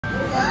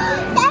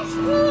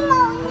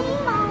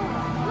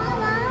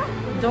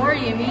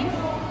Dory, you mean?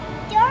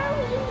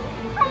 Dory.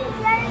 Hi,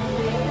 Dory.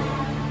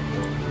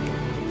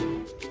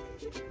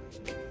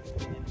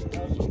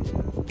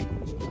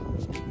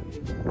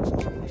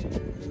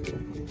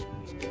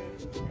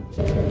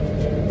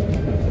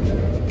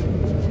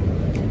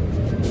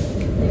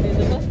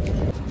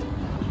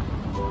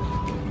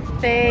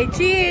 Say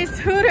cheese,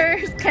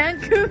 Hooters,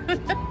 Cancun.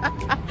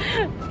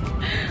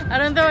 I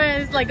don't know,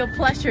 it's like a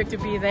pleasure to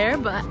be there,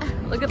 but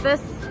look at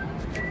this.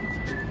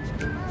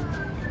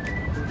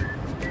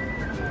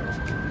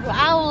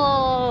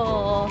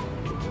 Wow!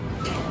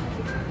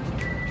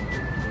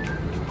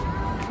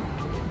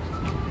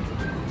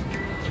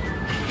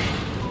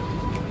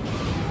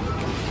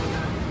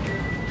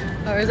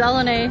 There's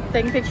Elena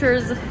taking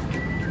pictures.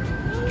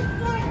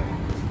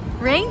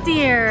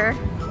 Reindeer!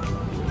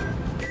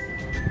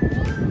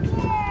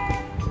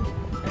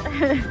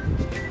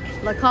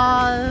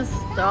 Lacoste,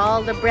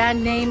 all the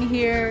brand name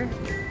here.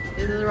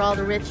 This is where all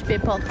the rich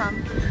people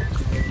come.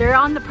 They're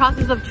on the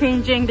process of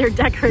changing their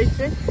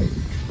decoration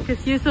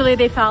because usually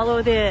they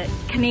follow the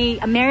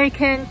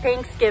American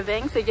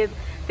Thanksgiving, so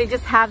they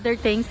just have their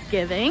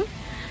Thanksgiving,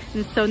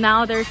 and so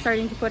now they're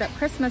starting to put up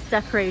Christmas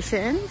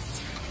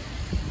decorations.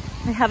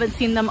 I haven't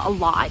seen them a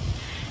lot,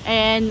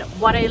 and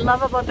what I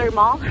love about their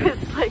mall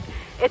is like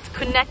it's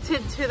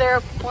connected to their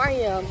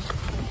aquarium.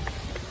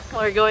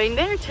 We're going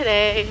there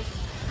today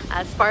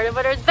as part of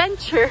our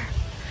adventure.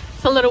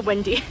 It's a little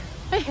windy.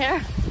 My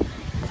hair.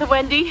 It's a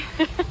windy.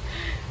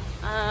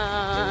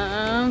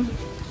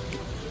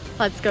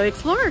 Let's go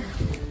explore.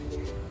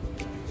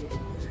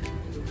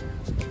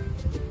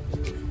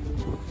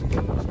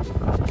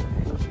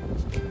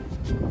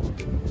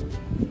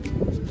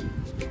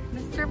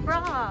 Mr.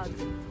 Brog.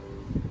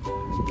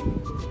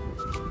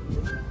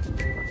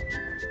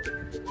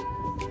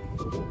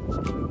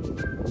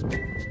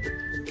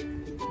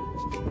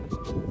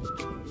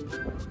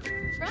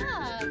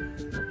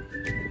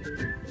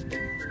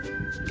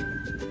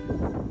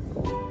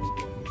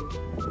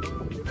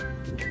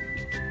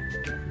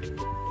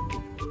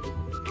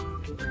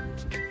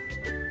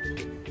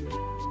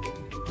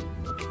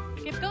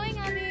 Keep going,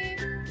 Abby.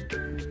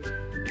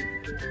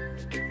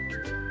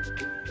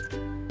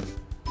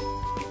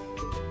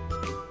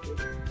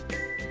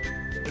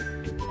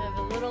 They have a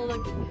little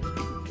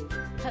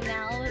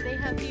canal that they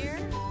have here.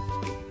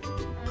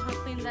 How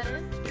clean that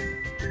is.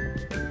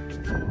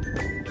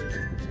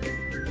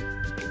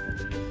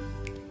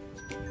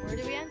 Where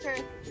do we enter?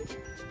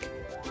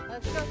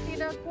 Let's go see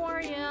the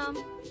aquarium.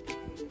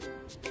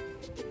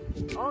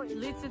 Oh, it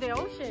leads to the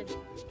ocean.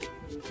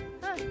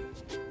 Huh.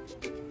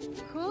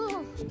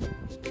 Cool.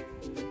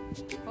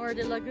 Or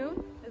the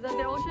lagoon? Is that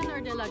the ocean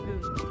or the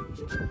lagoon?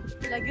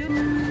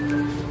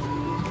 Lagoon.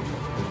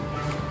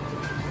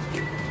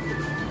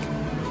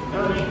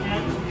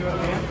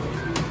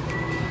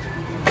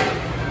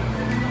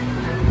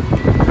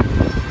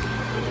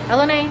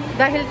 Elena,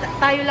 dahil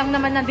tayo lang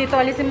naman nandito,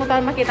 alisin mo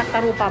tayo makita ang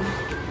tarupam.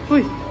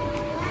 Uy!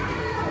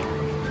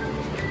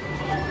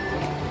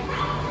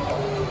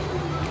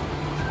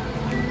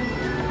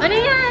 Ano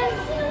yan?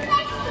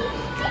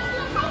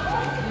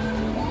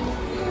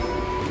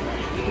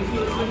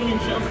 Living in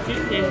shells too.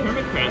 They have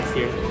hermit crabs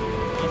here.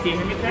 Want to see a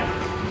hermit crab?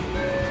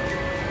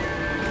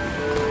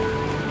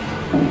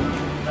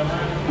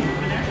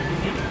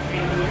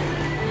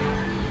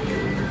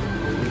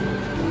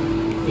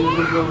 See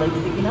his little legs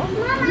sticking out?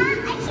 Mama,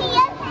 I see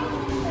you.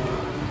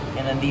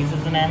 And then these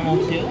is an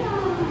animal too.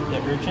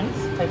 They're urchins,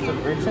 types of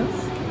urchins.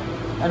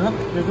 And look,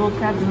 there's little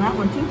crabs in that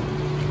one too.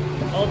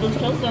 All those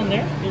shells down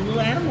there, there's a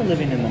little animal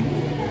living in them.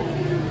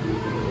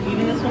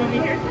 Even this one over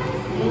here,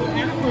 a little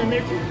animal in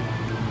there too.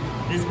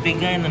 This big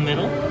guy in the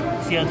middle,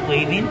 see how it's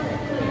waving?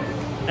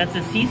 That's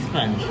a sea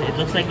sponge. It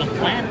looks like a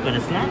plant, but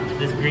it's not.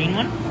 This green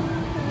one.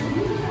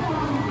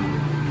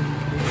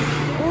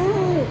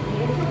 Ooh.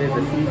 There's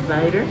a sea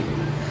spider.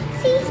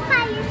 Sea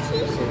spider,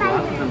 sea There's spider.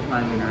 lots of them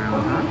climbing around,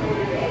 huh?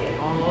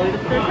 All the way to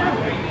the top.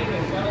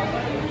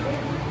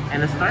 And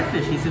a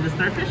starfish. You see the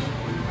starfish?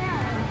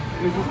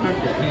 Where's the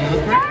starfish? Can you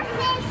look for it?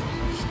 Starfish,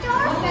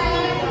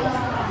 starfish.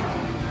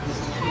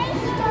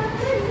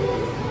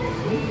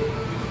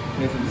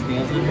 There's some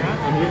snails in here,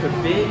 and here's a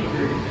big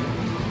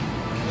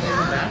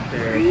back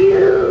there.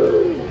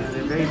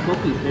 They're very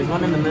bulky. There's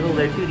one in the middle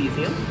there too. Do you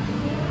see him?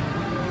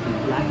 He's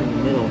black in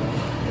the middle,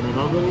 and then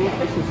all the little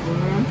fishes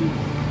swimming around too.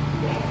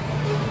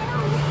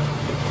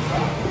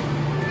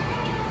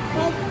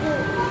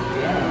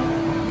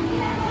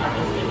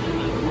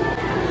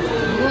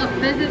 Look,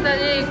 this is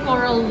a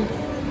coral.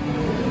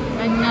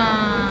 And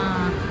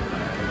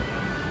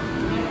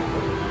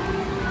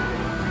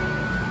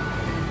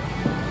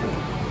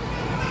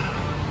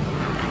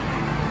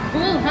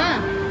cool, huh?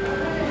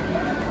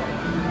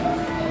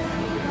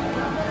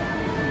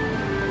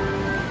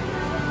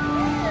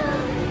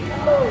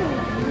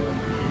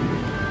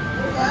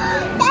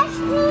 That's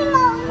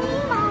Nemo,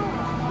 Nemo.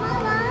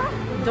 Mama.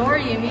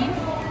 Dory, you mean?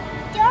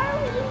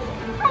 Dory.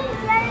 Hi,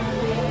 Dory.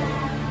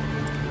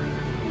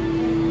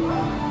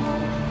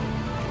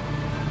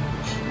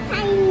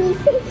 Tiny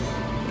fish.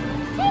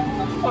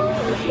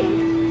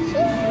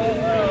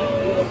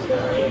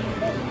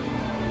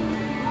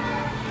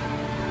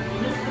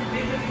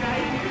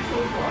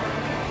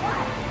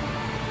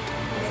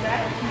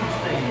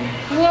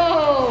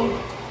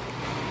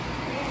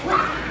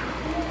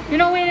 You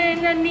know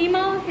when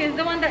Nemo is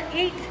the one that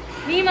ate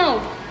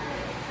Nemo.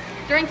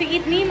 Trying to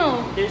eat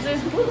Nemo. There's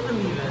two of them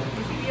even.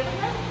 You see the other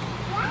one?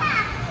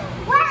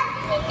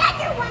 Wow,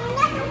 another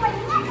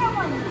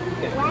one.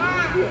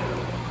 Wow.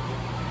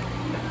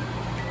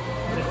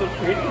 They're so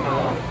pretty.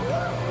 Oh,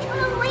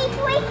 wait.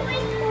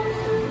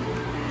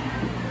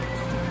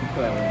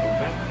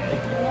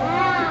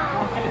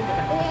 Wow.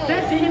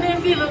 That's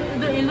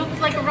it looks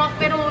like a rock,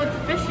 pero it's a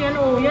fish, yan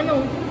oh, yan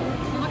oh.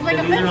 It looks like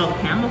a These fish. are all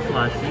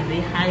camouflage. See,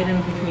 they hide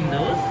in between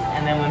those,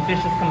 and then when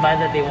fishes come by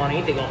that they want to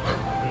eat, they go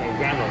and they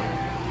grab them.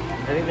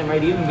 I think there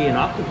might even be an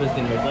octopus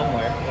in here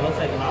somewhere. It looks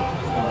like an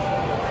octopus.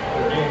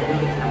 They're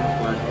really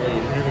camouflage.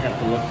 You really have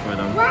to look for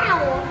them.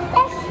 Wow,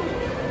 fish.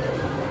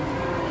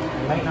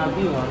 There might not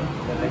be one,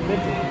 but there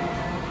could be.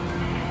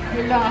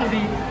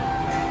 Halabi.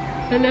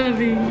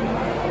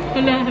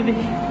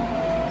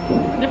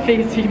 The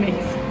face he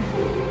makes.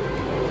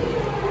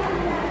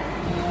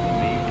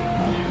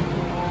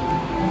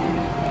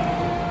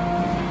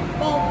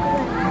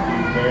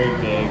 Very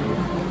big.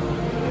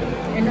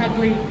 And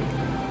ugly.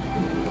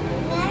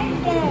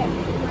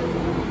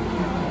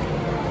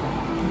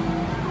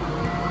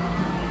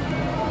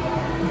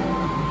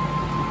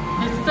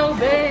 It's so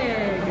big.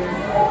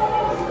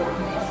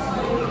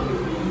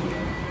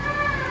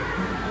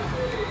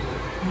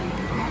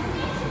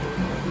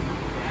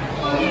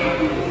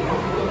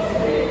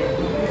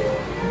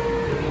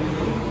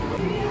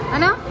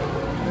 Ano?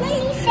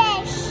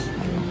 Jellyfish.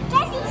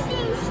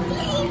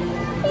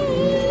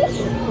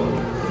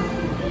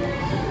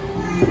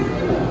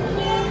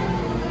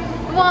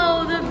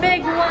 Whoa, the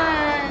big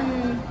one.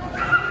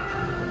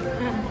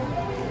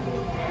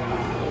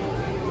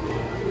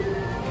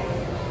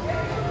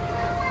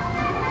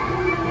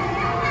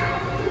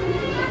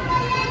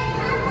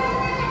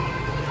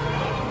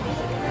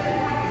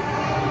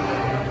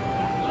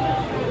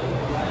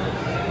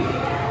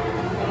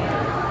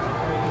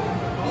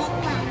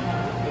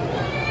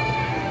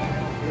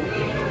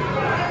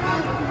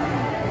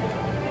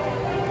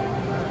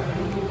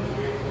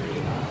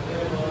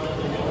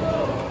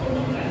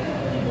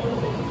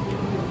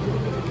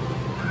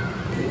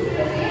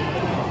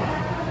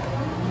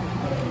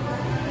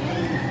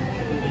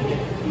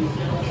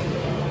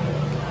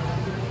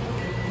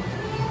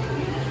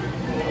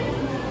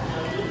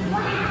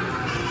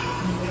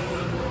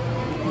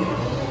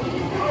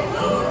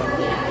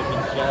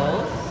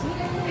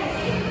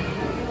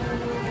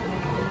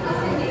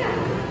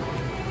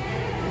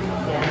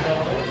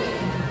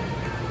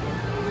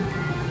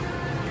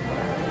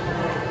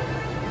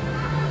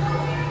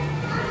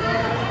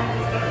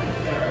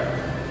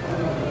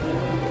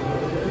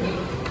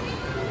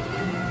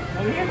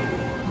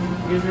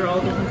 These are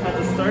all different types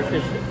of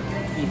starfish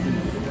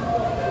species.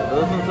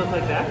 Those ones look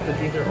like that, but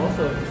these are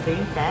also the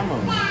same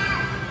family.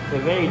 They're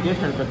very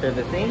different, but they're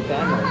the same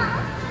family.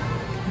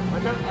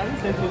 What's up? I haven't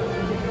said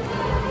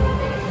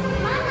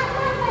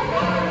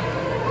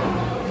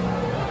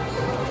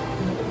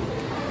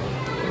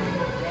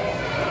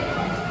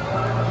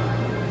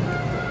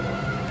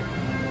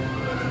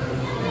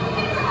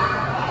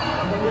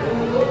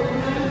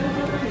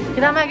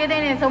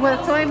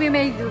So when we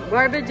made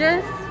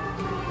garbages.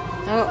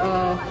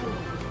 Uh-oh.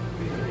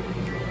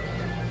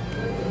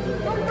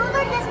 Those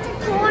are just the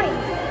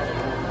toys.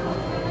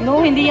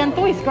 No, hindi yan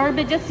toys.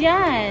 Garbages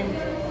yan.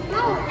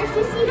 No, if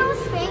you see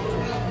those things,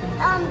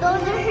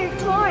 those are her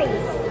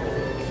toys.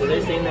 So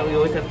they're saying that we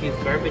always have to use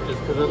garbages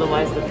because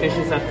otherwise the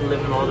fishes have to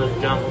live in all this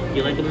junk.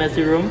 You like a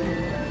messy room?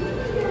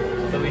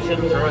 So we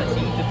shouldn't throw it.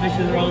 See, the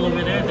fishes are all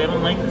over there. They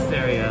don't like this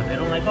area. They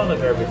don't like all the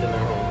garbage in their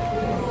home.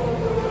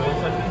 We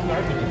always have to use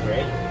garbages,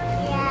 right?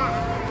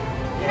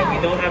 Yeah. If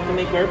you don't have to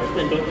make garbage,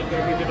 then don't make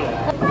garbage at all.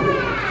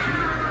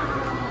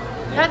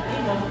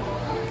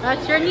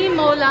 That's your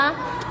Nemo, la.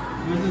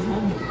 Where's his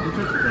home? Let's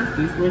touch the grass,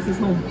 please. Where's his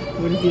home?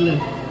 Where does he live?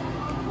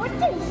 What is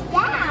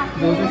that?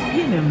 Those are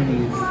sea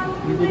anemones.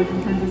 These are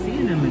different kinds of sea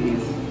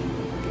anemones.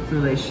 So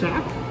they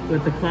shock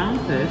with the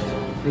clownfish.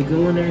 They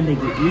go in there and they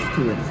get used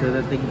to it so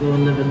that they can go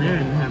and live in there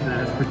and have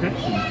that as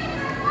protection.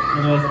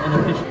 And a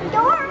fish.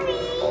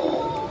 Dory!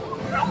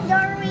 Hi,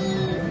 Dory!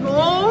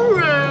 Oh,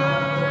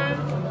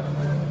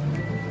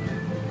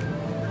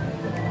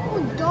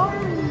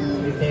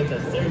 Dory! They say it's a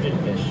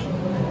surgeonfish.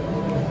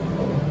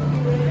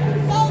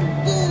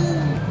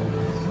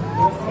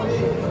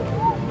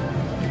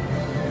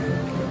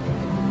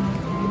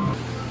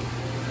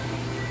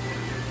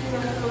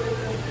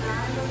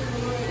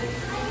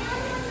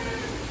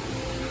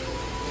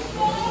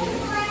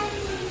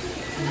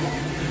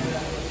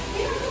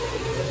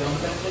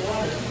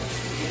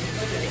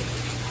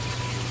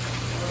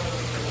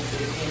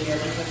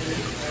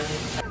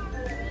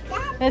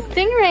 A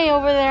stingray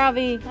over there,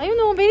 Abby. Ayun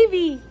o,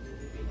 baby.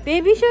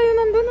 Baby siya yun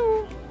nandun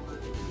o.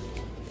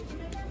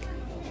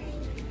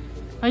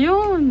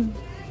 Ayun.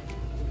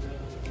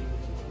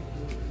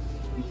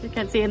 You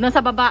can't see it. No,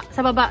 sa baba.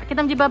 Sa baba.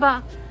 Kita mo di baba.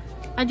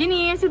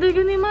 Ajini, si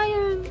Dugo ni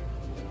Mayan.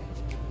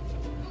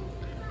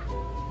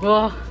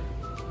 Whoa.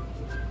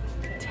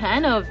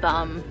 10 of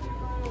them.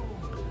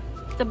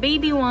 It's a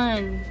baby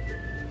one.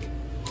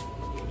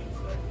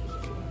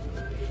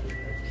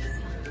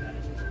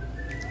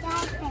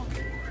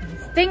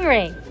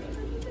 Stingray.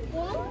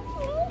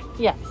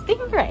 Yeah,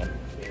 stingray.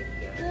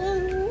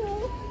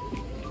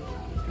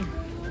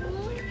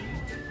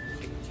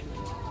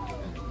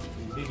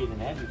 Bigger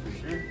than Abby for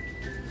sure.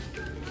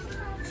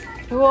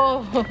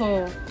 Whoa.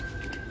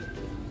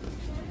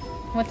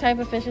 What type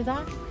of fish is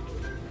that?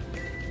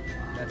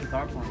 That's a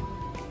tarp one.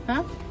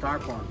 Huh?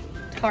 Tarp one.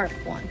 Tarp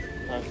one.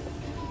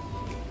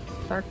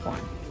 Tarp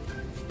one.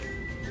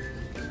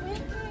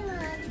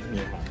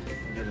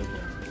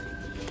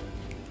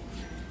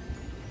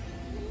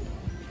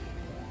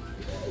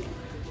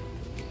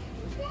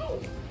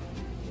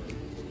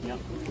 Yep.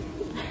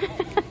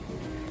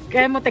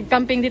 Kaya mo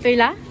tag-camping dito,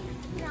 Ila?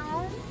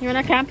 No. You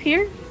wanna camp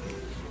here?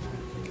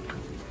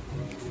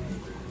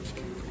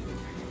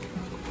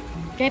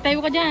 Kaya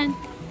tayo ka dyan.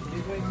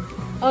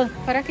 Oh,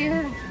 para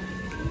kayo.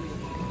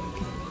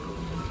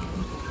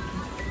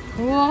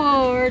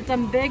 Whoa, there's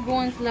some big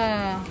ones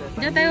la.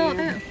 Diyan tayo,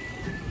 tayo.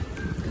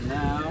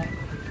 Now,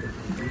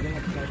 you're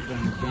gonna catch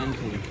them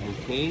gently,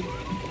 okay?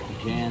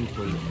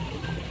 Gently.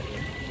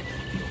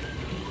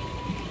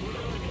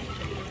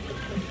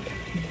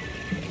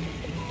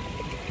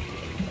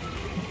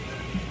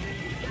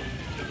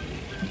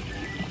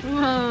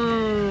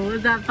 Whoa,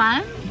 is that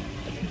fun?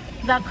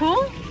 Is that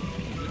cool?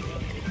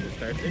 The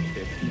starfish,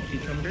 the sea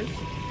cucumbers.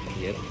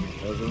 Yep,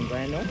 those ones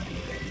I know.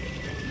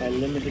 My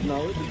limited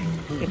knowledge.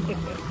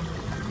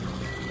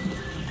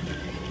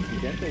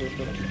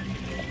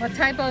 What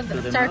type of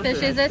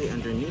starfish is it?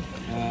 Underneath.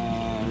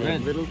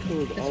 Red. Little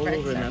toes all red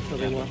over, and that's how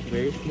they walk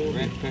very slowly.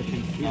 Red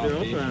crescent. These are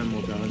also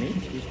animals, Melanie.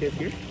 These guys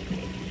here.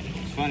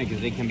 It's funny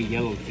because they can be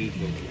yellow too.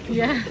 So.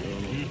 Yeah.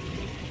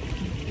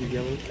 These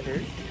yellow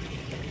stars.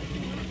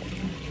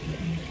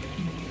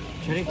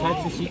 Try to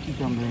catch the sea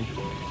cucumber.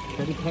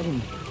 Try to cut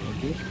him.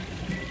 Okay.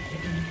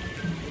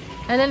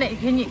 And then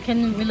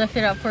can we lift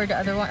it up for the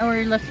other one,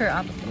 or lift her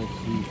up? Let's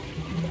see.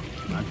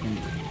 I can.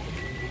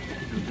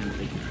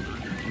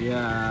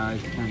 Yeah,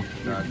 it's kind of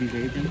stuck. Be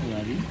very gentle,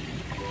 Abby.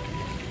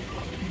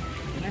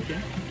 Okay.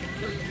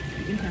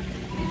 You can tap.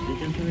 Be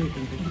gentle, very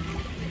gentle.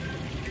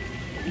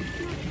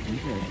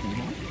 Interesting,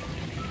 huh?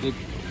 Good.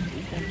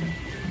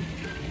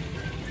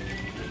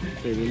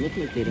 So they look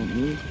like they don't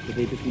move, but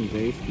they just move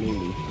very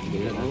slowly.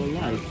 They're all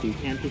alive, so you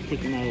can't just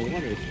take them out of the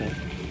water and stuff.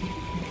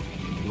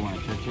 You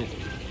want to touch it?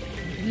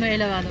 No,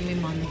 elevado mi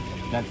mano.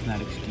 That's not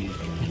excuse.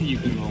 You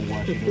can go and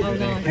wash it over Oh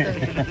no, there.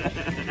 it's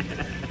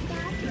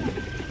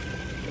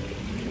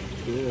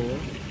Cool.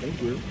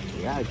 Thank you.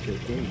 Yeah, it's your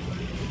thing.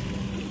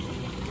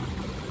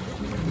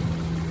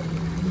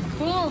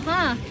 cool,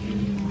 huh?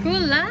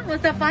 Cool, huh?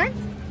 Was that fun?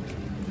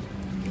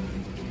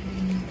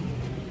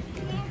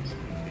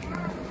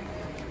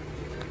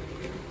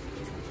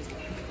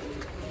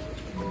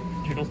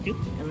 Turtles too?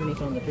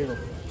 Underneath on the turtle.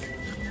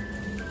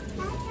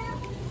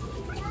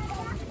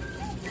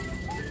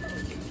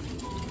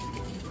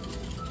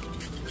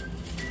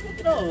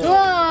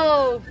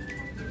 Whoa!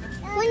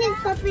 When is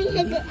puppy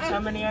his How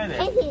many are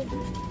there? His.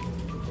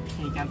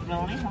 Can you count them,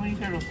 Melanie? How many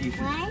turtles do you see?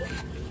 1,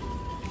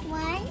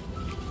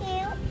 2,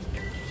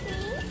 3,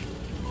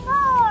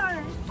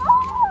 4.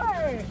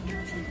 4.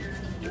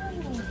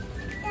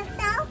 That's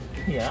all?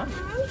 Yeah.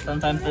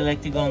 Sometimes they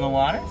like to go in the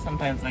water,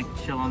 sometimes like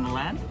to chill on the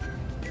land.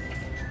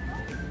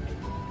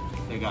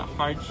 They got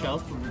hard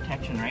shells for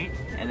protection, right?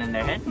 And then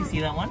their head, you see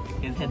that one?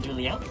 His head's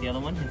really out. The other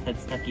one, his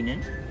head's stucking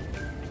in.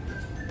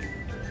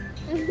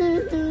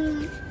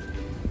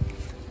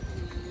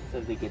 So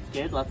if they get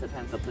scared, lots of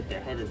times they'll put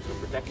their head in for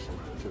protection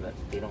so that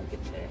they don't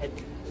get their head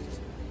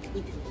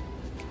eaten.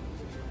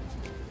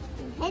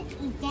 Head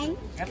eaten?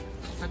 Yep,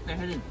 suck their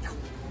head in.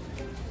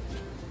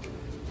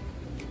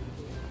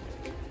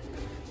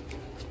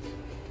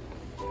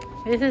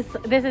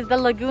 This is the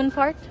lagoon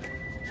part.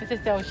 This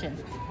is the ocean.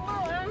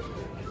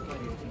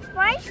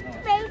 Where's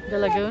baby? The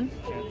lagoon.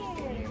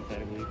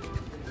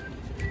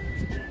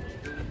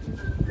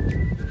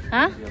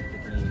 Huh?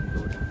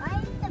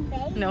 Where's the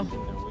baby? No.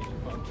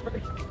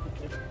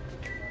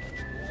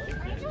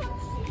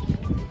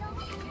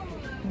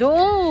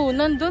 Doon,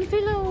 nandun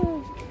sila.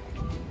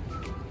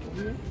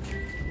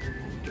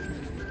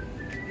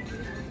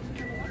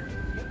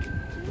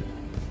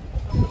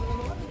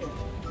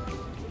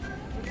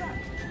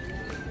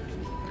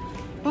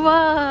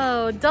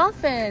 Wow,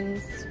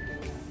 dolphins.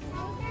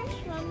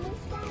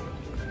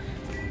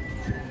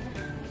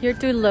 You're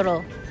too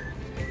little.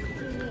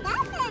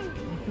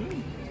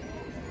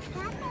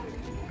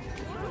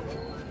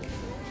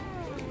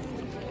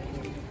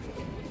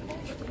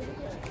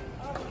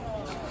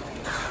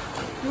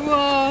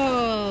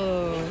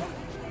 Whoa.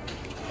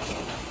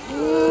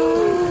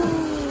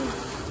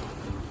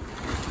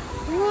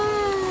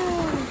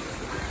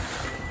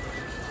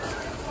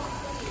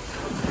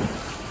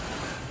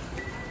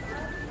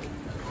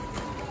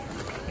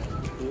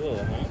 Cool,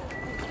 huh?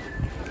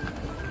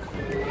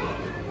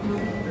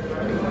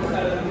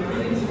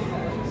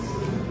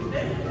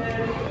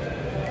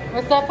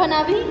 What's up,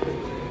 Hanabi?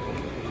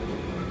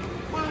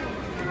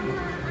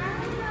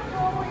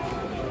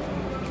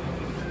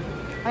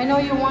 I know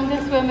you want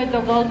to swim with the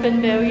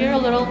dolphin, but you're a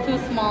little too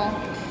small.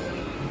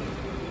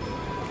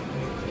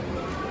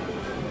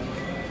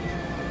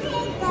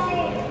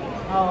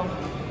 Oh.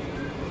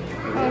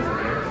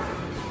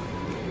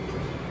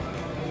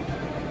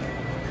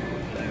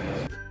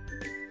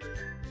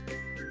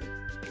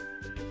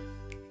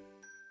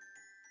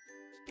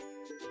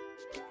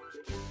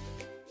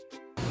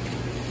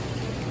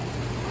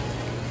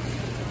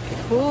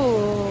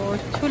 Ooh,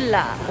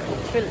 chula,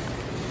 chula.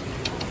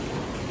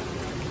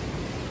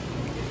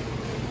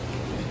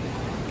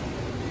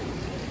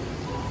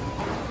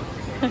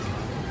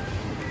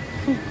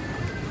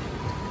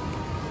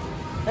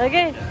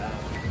 Okay.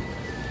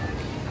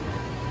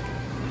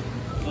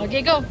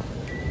 Okay, go.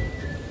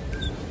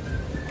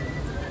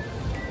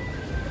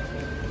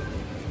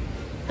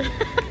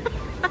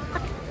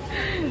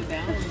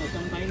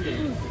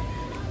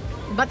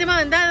 Bati mo,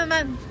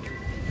 andan.